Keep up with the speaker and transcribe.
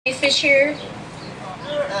Fisher,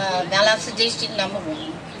 Valdosta District number 1.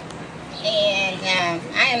 And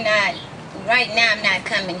I am not, right now I'm not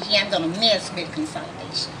coming here, I'm going to mess with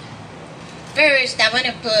consolidation. First, I want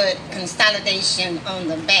to put consolidation on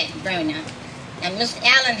the back burner. And Mr.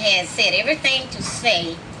 Allen has said everything to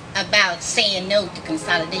say about saying no to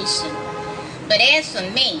consolidation. But as for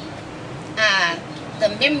me, the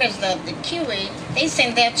members of the CUEE, they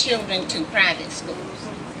send their children to private schools.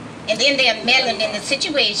 And then they're meddling in the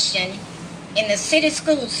situation in the city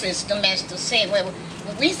school system as to say, well,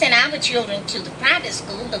 we send our children to the private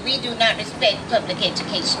school, but we do not respect public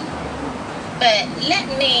education. But let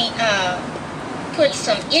me put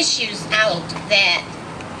some issues out that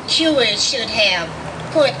CUEE should have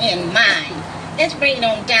put in mind. Let's bring it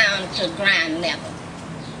on down to ground level.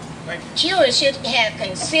 CUEE should have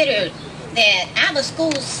considered that our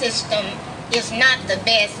school system is not the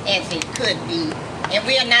best as it could be, and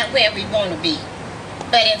we are not where we want to be.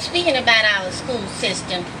 But in speaking about our school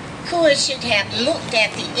system, CUEE should have looked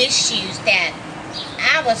at the issues that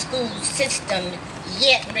our school system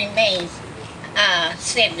yet remains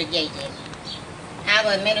segregated.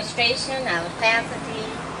 Our administration, our faculty,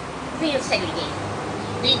 we are segregated.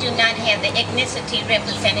 We do not have the ethnicity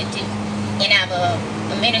representative in our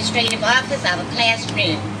administrative office, our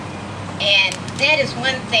classroom. And that is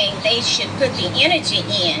one thing they should put the energy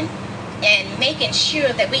in, and making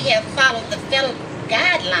sure that we have followed the federal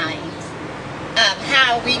guidelines of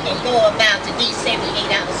how we can go about to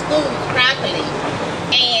desegregate our schools properly.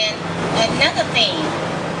 And another thing,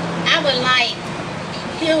 I would like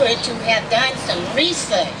CUEE to have done some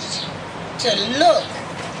research to look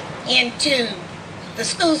into the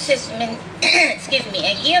school system and, excuse me,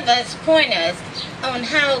 and give us pointers on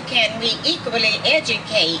how can we equally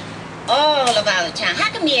educate all of our child.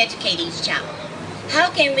 How can we educate each child? How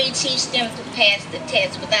can we teach them to pass the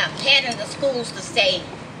test without patting the schools to say,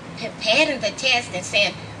 patting the test and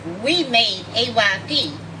saying, we made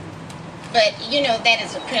AYP, but you know that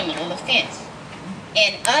is a criminal offense.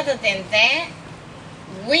 And other than that,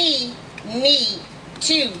 we need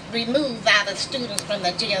to remove our students from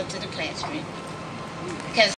the jail to the classroom.